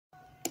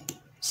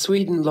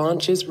Sweden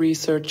launches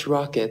research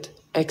rocket,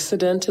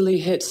 accidentally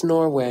hits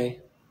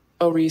Norway.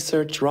 A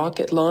research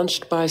rocket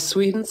launched by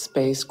Sweden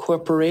Space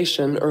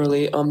Corporation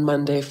early on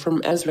Monday from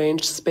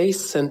Esrange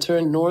Space Center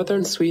in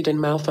northern Sweden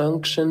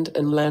malfunctioned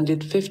and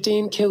landed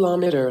 15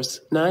 kilometers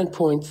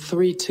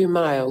 (9.32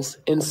 miles)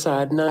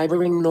 inside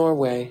neighbouring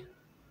Norway.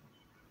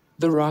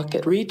 The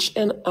rocket reached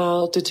an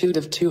altitude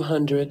of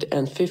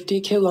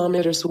 250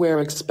 kilometers where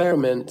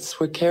experiments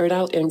were carried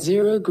out in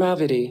zero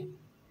gravity.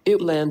 It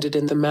landed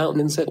in the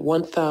mountains at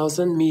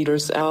 1,000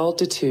 meters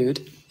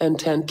altitude and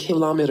 10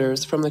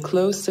 kilometers from the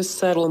closest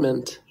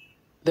settlement.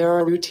 There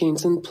are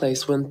routines in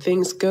place when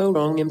things go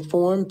wrong,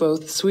 inform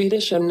both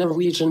Swedish and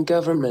Norwegian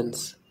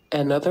governments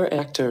and other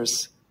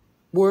actors.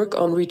 Work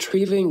on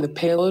retrieving the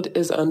payload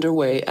is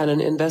underway and an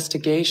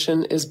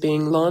investigation is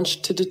being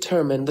launched to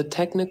determine the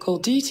technical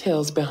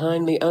details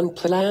behind the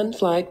unplanned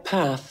flight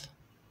path.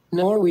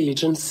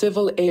 Norwegian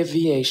Civil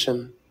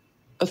Aviation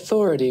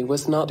Authority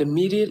was not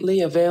immediately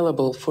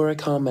available for a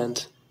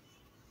comment.